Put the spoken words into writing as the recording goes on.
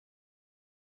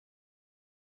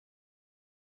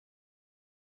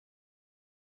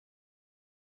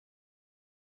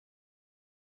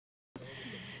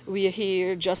We are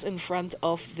here just in front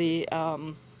of the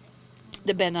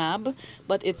Benab,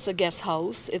 but it's a guest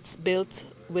house. It's built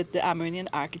with the Amerindian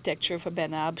architecture for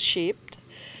Benab shaped.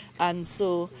 And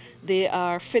so they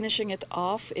are finishing it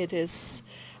off. It is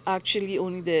actually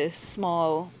only the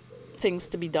small things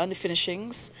to be done, the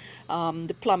finishings,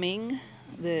 the plumbing,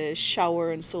 the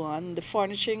shower and so on. The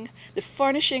furnishing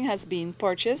has been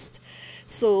purchased.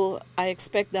 So I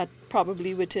expect that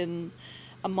probably within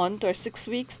a month or 6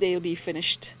 weeks they'll be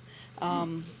finished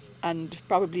and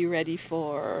probably ready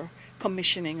for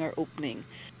commissioning or opening.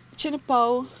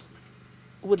 Chenapau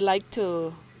would like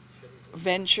to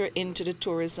venture into the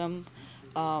tourism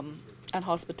and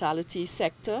hospitality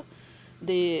sector.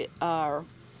 They are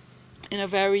in a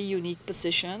very unique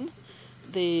position.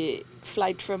 The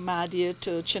flight from Madia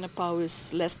to Chenapau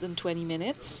is less than 20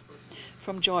 minutes.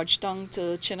 From Georgetown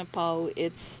to Chenapau,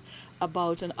 it's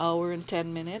about an hour and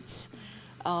 10 minutes.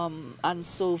 And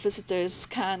so visitors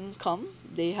can come.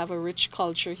 They have a rich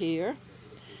culture here.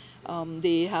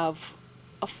 They have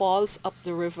a falls up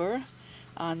the river,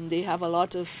 and they have a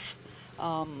lot of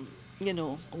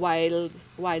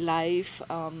wildlife.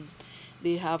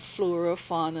 They have flora,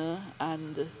 fauna,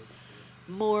 and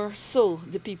more so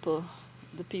the people.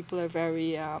 The people are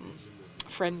very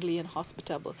friendly and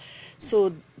hospitable.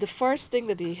 So the first thing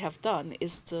that they have done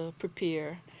is to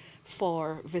prepare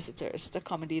for visitors, to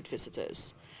accommodate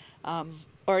visitors.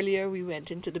 Earlier we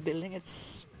went into the building.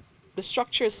 The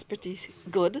structure is pretty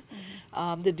good.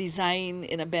 The design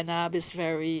in a Benab is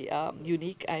very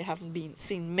unique. I haven't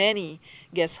seen many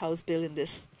guest house built in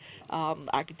this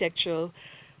architectural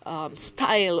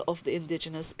style of the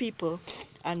indigenous people,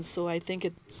 and so I think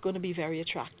it's going to be very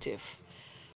attractive.